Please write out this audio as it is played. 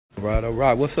All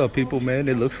right. What's up, people, man?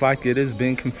 It looks like it has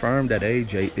been confirmed that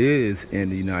AJ is in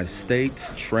the United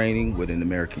States training with an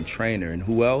American trainer. And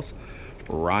who else?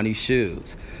 Ronnie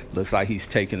Shields. Looks like he's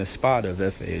taking a spot of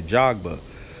F.A. Ajagba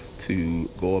to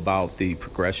go about the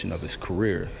progression of his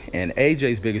career. And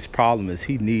AJ's biggest problem is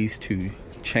he needs to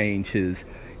change his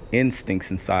instincts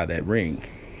inside that ring.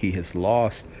 He has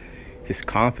lost his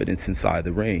confidence inside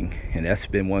the ring, and that's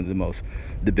been one of the most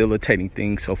debilitating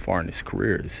things so far in his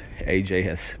career. AJ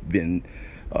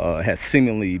has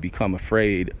seemingly become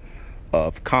afraid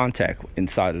of contact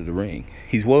inside of the ring.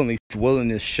 He's willing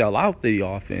to shell out the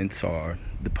offense or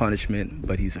the punishment,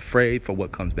 but he's afraid for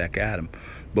what comes back at him.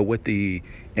 But with the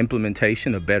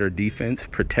implementation of better defense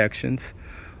protections,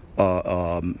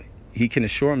 he can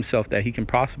assure himself that he can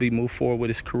possibly move forward with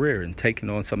his career and taking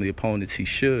on some of the opponents he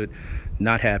should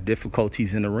not have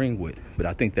difficulties in the ring with. But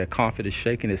I think that confidence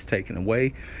shaking is taken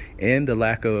away, and the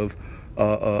lack of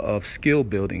skill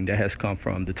building that has come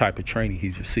from the type of training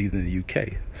he's received in the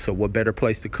UK. So what better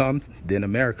place to come than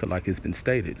America, like it's been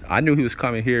stated. I knew he was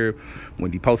coming here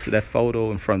when he posted that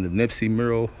photo in front of the Nipsey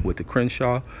mural with the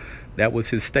Crenshaw. That was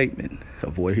his statement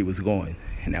of where he was going.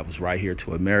 And that was right here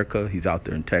to America. He's out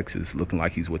there in Texas looking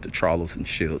like he's with the Charlos and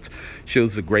Shields.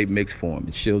 Shields is a great mix for him.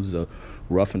 And Shields is a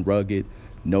rough and rugged,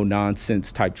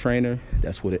 no-nonsense type trainer.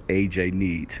 That's what an AJ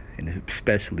needs, and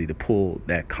especially to pull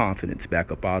that confidence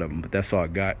back up out of him. But that's all I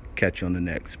got. Catch you on the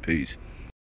next. Peace.